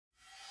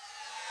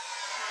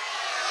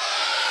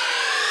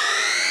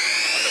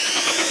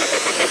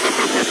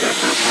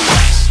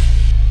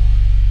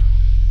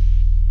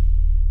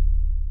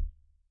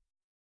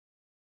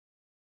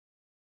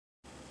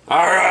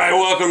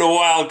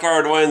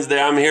Wildcard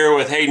Wednesday. I'm here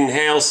with Hayden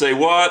Hale. Say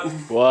what?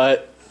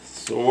 What?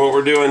 So what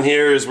we're doing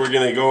here is we're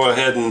going to go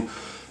ahead and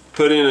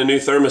put in a new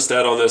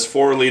thermostat on this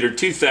 4-liter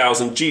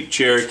 2000 Jeep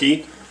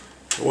Cherokee.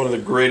 One of the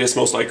greatest,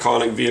 most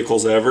iconic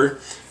vehicles ever.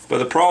 But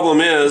the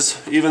problem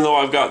is, even though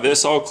I've got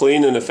this all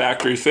clean in a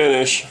factory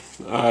finish,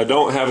 I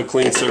don't have a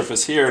clean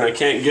surface here, and I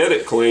can't get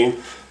it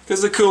clean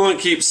because the coolant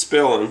keeps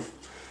spilling.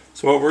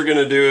 So what we're going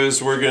to do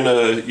is we're going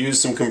to use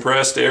some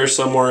compressed air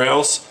somewhere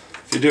else.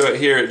 If you do it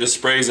here, it just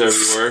sprays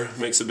everywhere,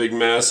 makes a big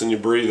mess, and you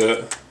breathe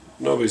it.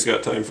 Nobody's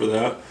got time for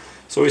that.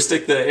 So we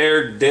stick the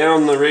air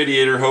down the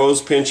radiator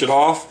hose, pinch it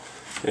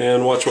off,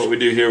 and watch what we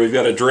do here. We've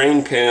got a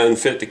drain pan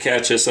fit to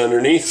catch this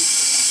underneath.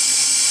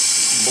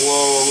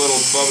 Blow a little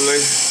bubbly,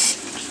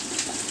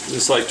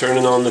 just like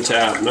turning on the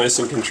tap, nice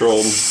and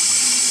controlled.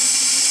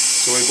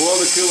 So we blow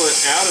the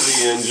coolant out of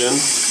the engine.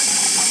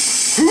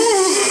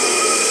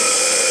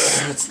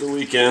 It's the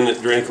weekend,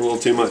 it drank a little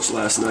too much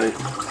last night.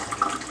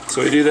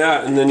 So we do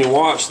that, and then you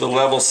watch the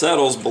level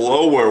settles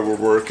below where we're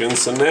working,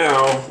 so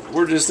now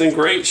we're just in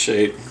great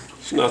shape.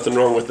 There's nothing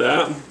wrong with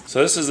that.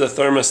 So this is a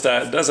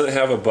thermostat. It doesn't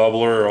have a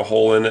bubbler or a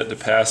hole in it to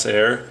pass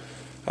air.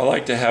 I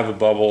like to have a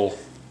bubble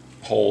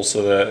hole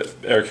so that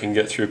air can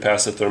get through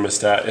past the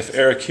thermostat. If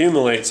air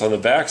accumulates on the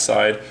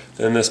backside,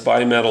 then this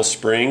bimetal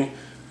spring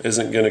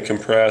isn't going to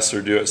compress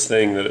or do its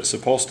thing that it's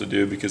supposed to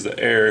do because the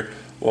air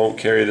won't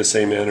carry the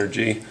same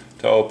energy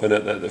to open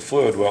it that the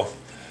fluid will.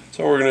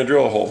 So we're going to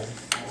drill a hole.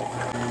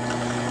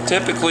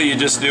 Typically you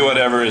just do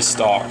whatever is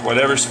stock.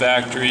 Whatever's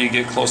factory, you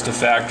get close to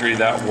factory,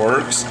 that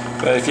works.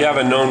 But if you have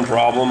a known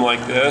problem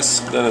like this,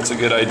 then it's a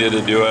good idea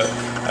to do it.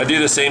 I do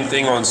the same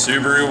thing on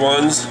Subaru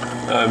ones.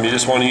 You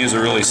just want to use a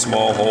really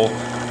small hole.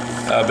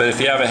 But if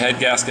you have a head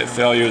gasket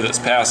failure that's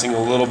passing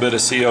a little bit of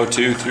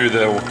CO2 through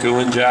the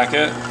coolant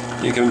jacket,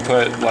 you can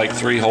put like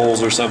 3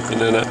 holes or something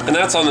in it. And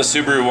that's on the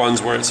Subaru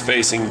ones where it's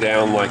facing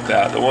down like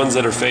that. The ones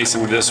that are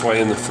facing this way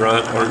in the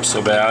front aren't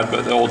so bad,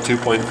 but the old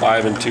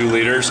 2.5 and 2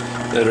 liters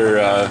that are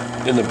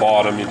in the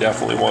bottom, you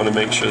definitely want to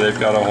make sure they've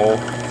got a hole.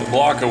 The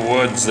block of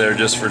wood's there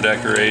just for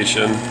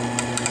decoration.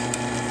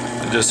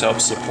 It just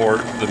helps support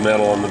the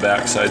metal on the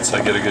backside so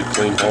I get a good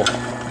clean hole.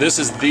 This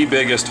is the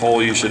biggest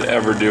hole you should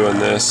ever do in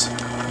this.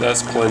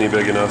 That's plenty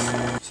big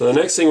enough. So the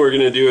next thing we're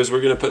going to do is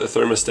we're going to put the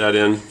thermostat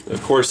in.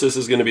 Of course, this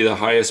is going to be the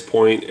highest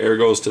point. Air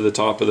goes to the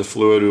top of the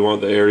fluid. We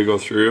want the air to go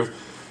through.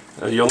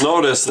 You'll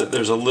notice that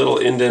there's a little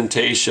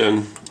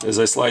indentation. As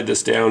I slide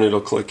this down, it'll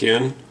click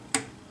in.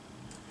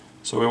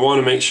 So we want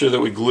to make sure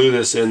that we glue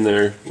this in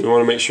there. We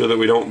want to make sure that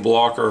we don't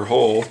block our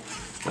hole.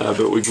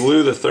 But we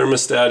glue the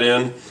thermostat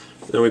in.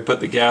 Then we put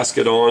the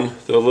gasket on.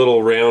 The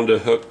little round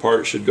hook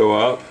part should go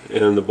up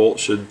and the bolt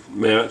should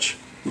match.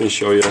 Let me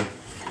show you.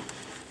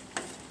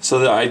 So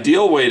the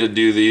ideal way to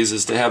do these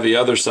is to have the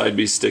other side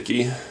be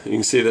sticky. You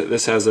can see that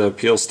this has a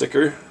peel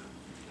sticker,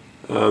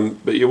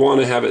 but you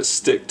want to have it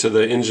stick to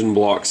the engine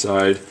block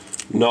side,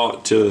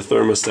 not to the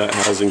thermostat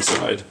housing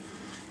side.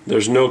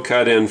 There's no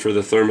cut in for the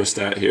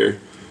thermostat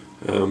here.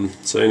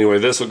 So anyway,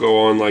 this will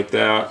go on like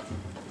that.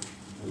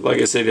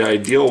 Like I say, the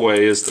ideal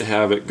way is to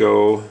have it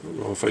go, I don't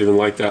know if I even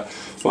like that.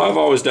 What I've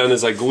always done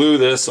is I glue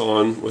this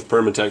on with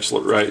Permatex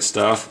Right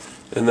stuff,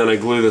 and then I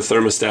glue the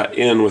thermostat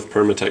in with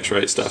Permatex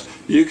Right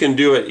stuff. You can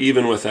do it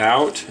even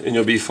without and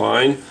you'll be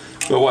fine,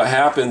 but what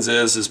happens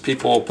is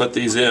people will put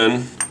these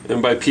in,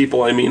 and by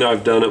people I mean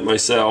I've done it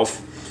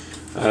myself.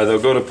 They'll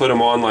go to put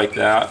them on like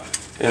that,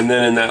 and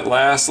then in that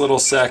last little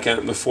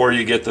second before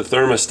you get the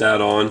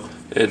thermostat on,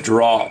 it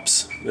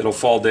drops. It'll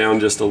fall down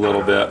just a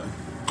little bit.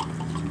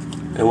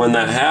 And when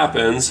that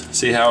happens,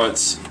 see how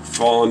it's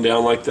falling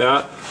down like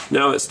that?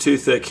 Now it's too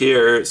thick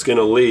here, it's going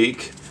to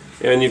leak.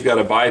 And you've got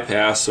a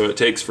bypass, so it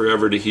takes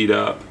forever to heat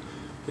up.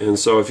 And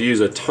so if you use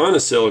a ton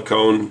of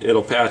silicone,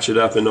 it'll patch it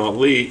up and not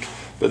leak,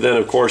 but then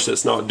of course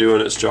it's not doing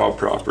its job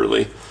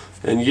properly.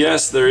 And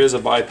yes, there is a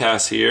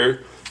bypass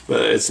here, but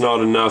it's not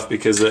enough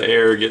because the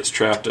air gets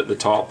trapped at the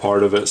top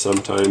part of it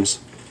sometimes.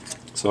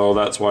 So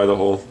that's why the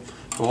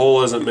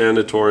hole isn't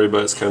mandatory,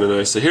 but it's kind of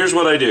nice. So here's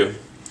what I do.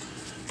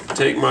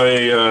 Take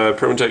my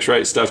Permatex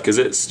Right stuff, because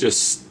it's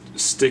just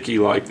sticky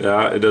like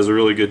that. It does a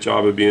really good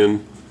job of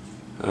being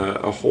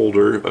a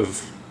holder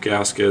of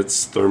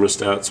gaskets,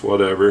 thermostats,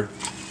 whatever.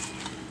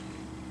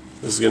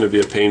 This is going to be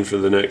a pain for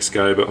the next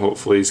guy, but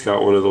hopefully he's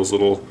got one of those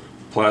little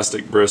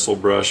plastic bristle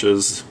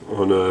brushes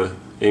on a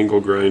angle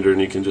grinder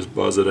and you can just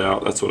buzz it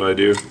out. That's what I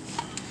do.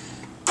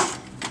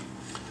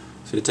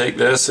 So you take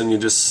this and you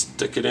just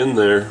stick it in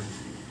there.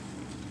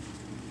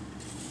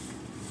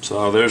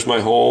 So there's my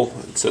hole.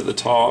 It's at the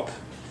top.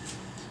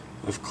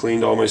 I've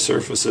cleaned all my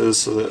surfaces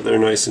so that they're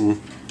nice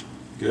and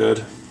good.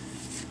 In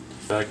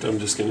fact, I'm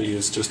just going to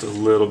use just a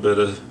little bit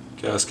of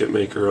gasket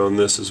maker on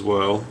this as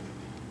well.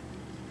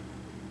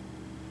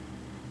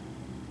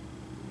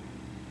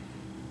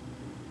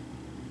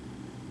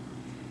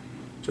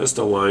 Just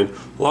a line.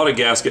 A lot of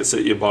gaskets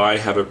that you buy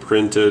have a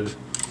printed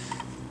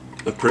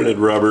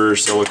rubber or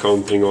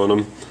silicone thing on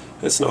them.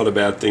 It's not a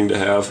bad thing to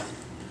have.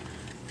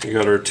 We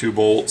got our 2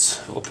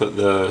 bolts. I'll put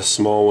the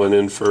small one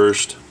in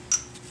first.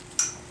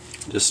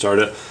 Just start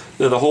it.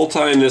 Now the whole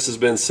time this has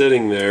been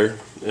sitting there,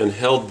 and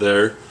held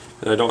there,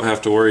 and I don't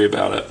have to worry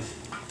about it.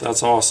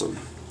 That's awesome.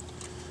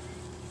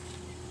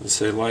 I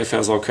say life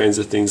has all kinds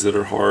of things that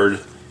are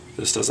hard.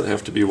 This doesn't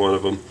have to be one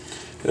of them.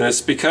 And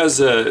it's because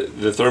the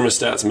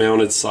thermostat's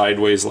mounted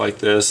sideways like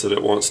this that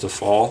it wants to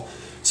fall.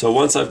 So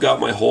once I've got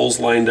my holes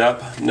lined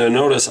up, now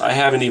notice I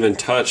haven't even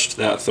touched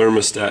that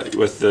thermostat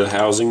with the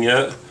housing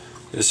yet.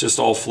 It's just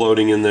all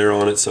floating in there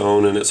on its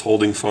own and it's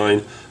holding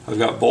fine. I've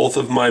got both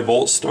of my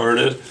bolts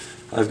started.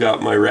 I've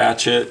got my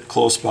ratchet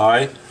close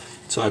by.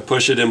 So I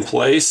push it in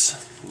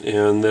place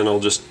and then I'll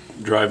just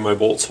drive my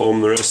bolts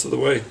home the rest of the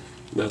way.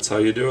 That's how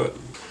you do it.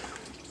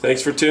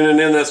 Thanks for tuning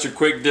in. That's your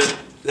quick tip.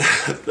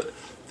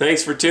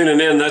 Thanks for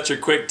tuning in. That's your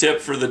quick tip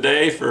for the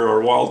day for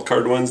our Wild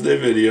Card Wednesday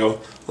video.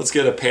 Let's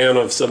get a pan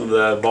of some of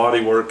the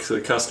body work,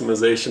 the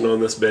customization on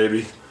this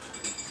baby.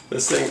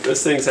 This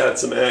thing's had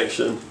some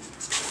action.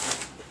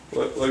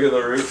 Look at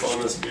the roof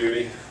on this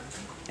beauty.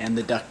 And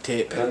the duct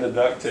tape. And the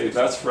duct tape.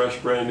 That's fresh,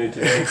 brand new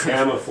today.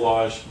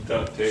 Camouflage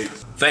duct tape.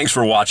 Thanks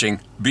for watching.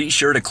 Be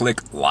sure to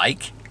click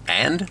like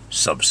and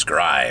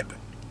subscribe.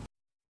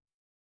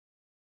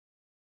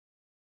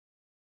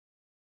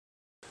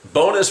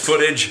 Bonus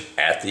footage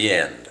at the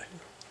end.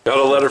 Got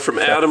a letter from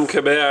Adam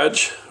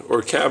Cabbage,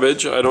 or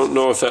Cabbage. I don't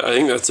know if that, I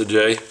think that's a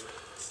J.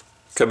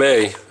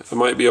 Cabay. It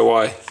might be a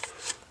Y.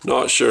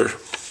 Not sure.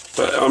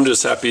 But I'm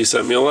just happy he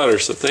sent me a letter,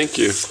 so thank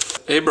you.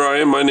 Hey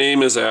Brian, my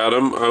name is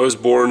Adam. I was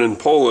born in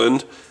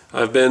Poland.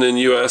 I've been in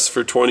US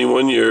for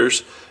 21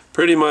 years.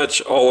 Pretty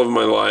much all of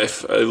my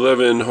life. I live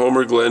in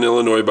Homer Glen,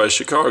 Illinois by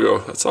Chicago.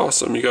 That's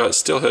awesome. You got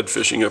steelhead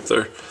fishing up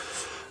there.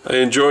 I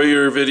enjoy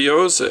your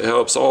videos. It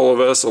helps all of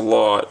us a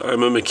lot.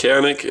 I'm a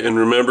mechanic and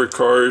remember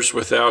cars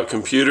without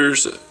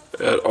computers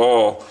at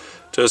all.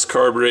 Just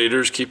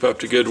carburetors. Keep up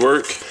the good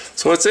work.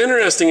 So what's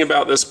interesting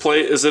about this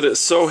plate is that it's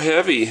so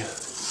heavy.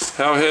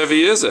 How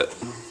heavy is it?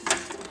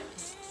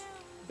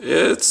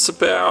 It's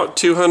about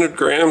 200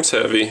 grams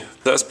heavy.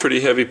 That's pretty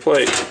heavy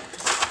plate.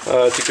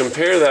 To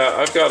compare that,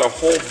 I've got a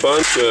whole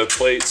bunch of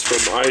plates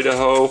from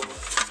Idaho,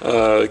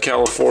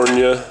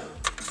 California.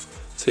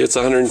 See, it's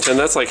 110.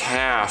 That's like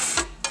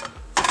half.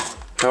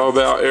 How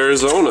about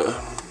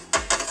Arizona?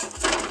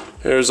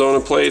 Arizona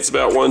plate's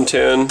about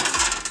 110.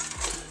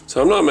 So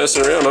I'm not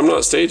messing around. I'm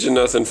not staging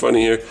nothing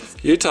funny here.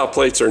 Utah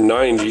plates are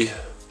 90.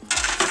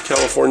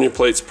 California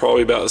plate's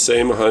probably about the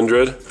same,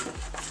 100.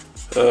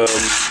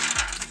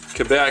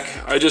 Quebec,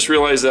 I just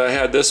realized that I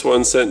had this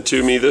one sent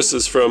to me. This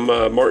is from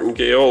Martin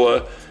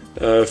Gaola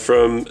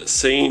from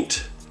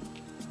Saint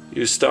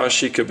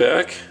Eustache,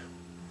 Quebec,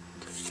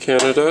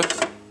 Canada.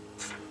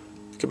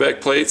 Quebec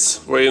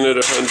plates weighing at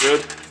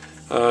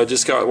 100.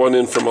 Just got one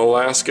in from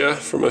Alaska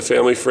from a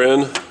family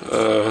friend,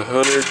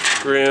 100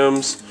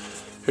 grams.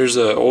 Here's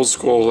an old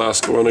school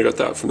Alaska one. I got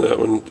that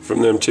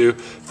from them too.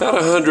 About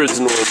 100's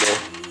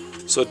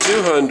normal. So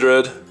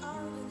 200.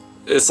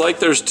 It's like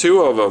there's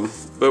two of them,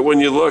 but when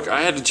you look,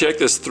 I had to check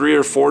this 3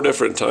 or 4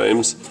 different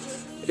times,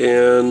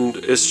 and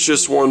it's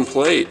just one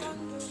plate.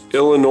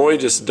 Illinois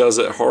just does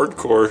it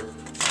hardcore.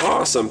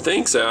 Awesome.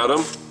 Thanks,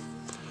 Adam.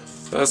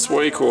 That's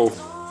way cool.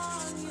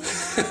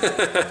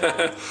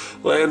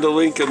 Land of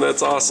Lincoln,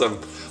 that's awesome.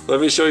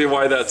 Let me show you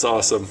why that's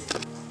awesome.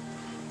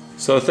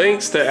 So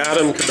thanks to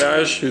Adam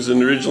Cabbage, who's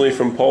originally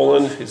from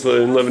Poland. He's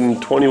been living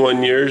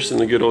 21 years in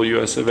the good old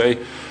US of A.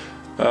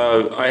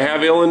 I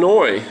have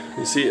Illinois.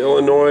 You see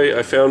Illinois,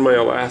 I found my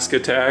Alaska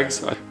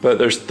tags, but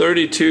there's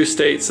 32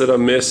 states that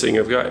I'm missing.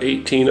 I've got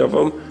 18 of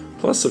them,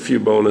 plus a few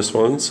bonus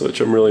ones, which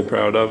I'm really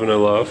proud of and I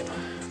love.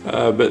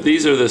 But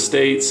these are the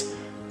states,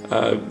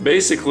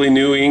 basically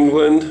New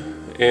England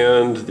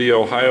and the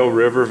Ohio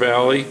River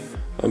Valley.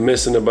 I'm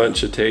missing a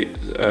bunch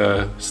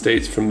of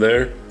states from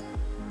there.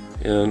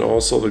 And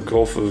also the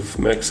Gulf of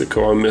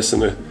Mexico, I'm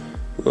missing a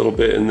little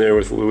bit in there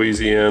with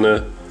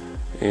Louisiana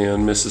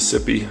and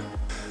Mississippi.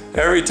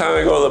 Every time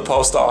I go to the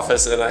post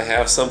office and I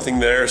have something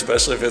there,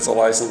 especially if it's a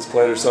license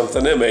plate or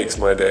something, it makes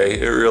my day.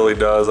 It really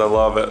does. I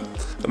love it.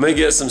 I'm gonna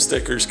get some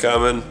stickers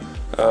coming.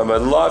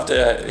 I'd love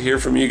to hear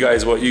from you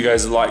guys what you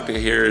guys would like to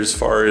hear as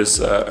far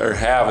as, or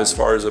have as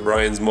far as a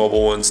Brian's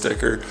Mobile One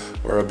sticker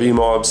or a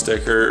BEME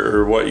sticker,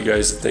 or what you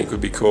guys think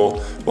would be cool.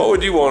 What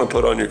would you want to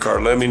put on your car?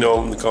 Let me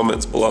know in the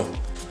comments below.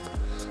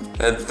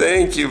 And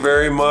thank you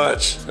very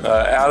much,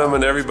 Adam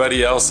and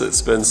everybody else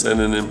that's been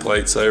sending in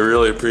plates. I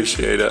really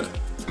appreciate it.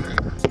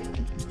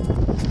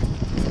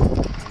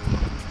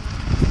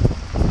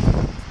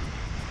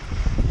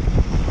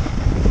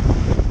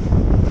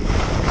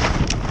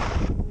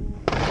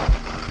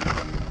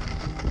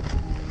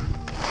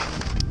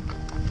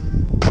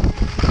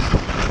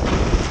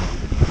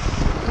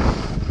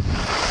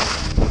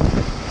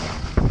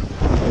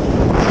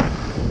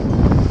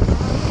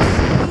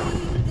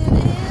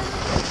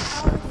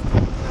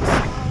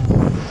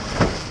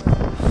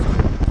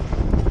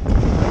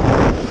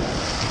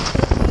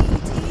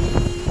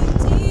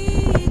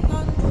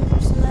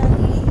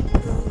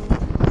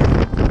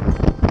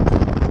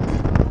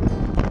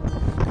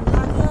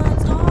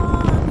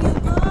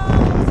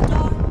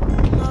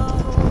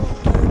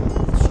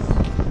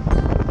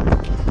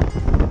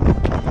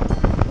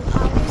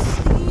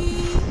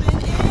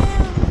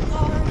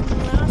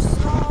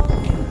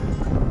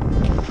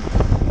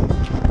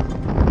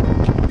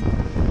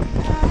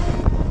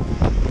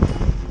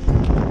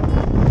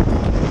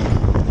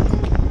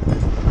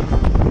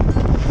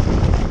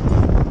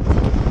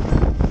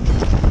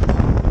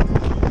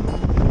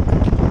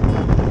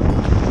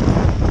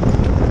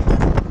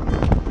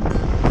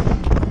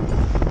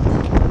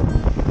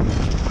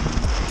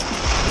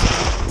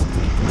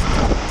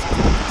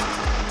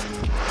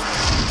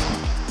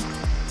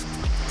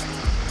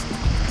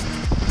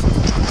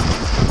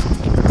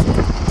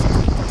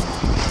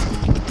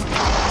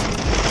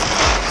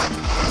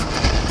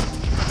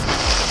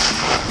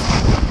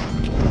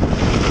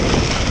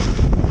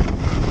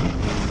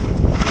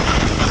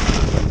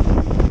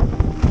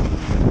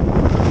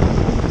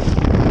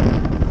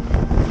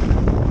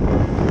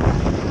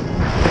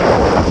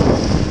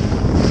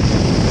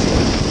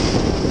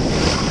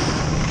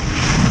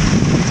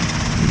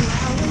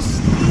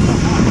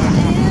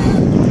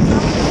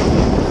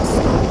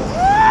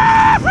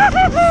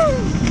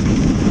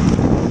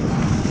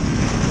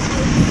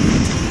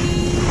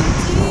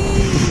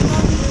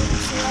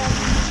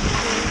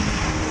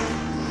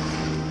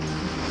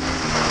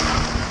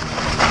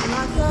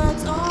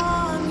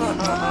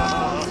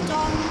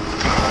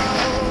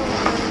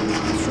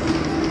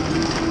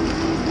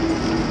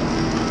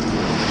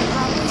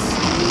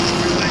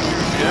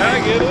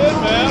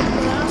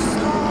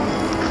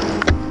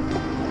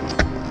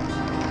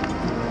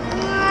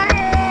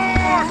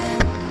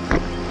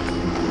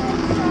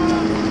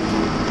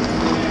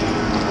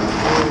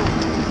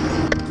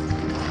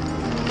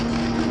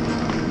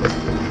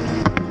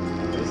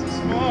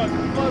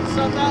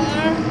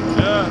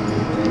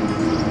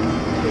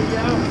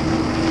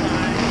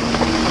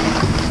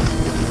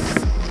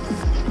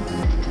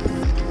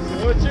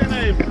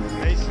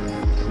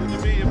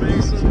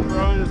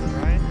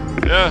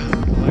 Yeah.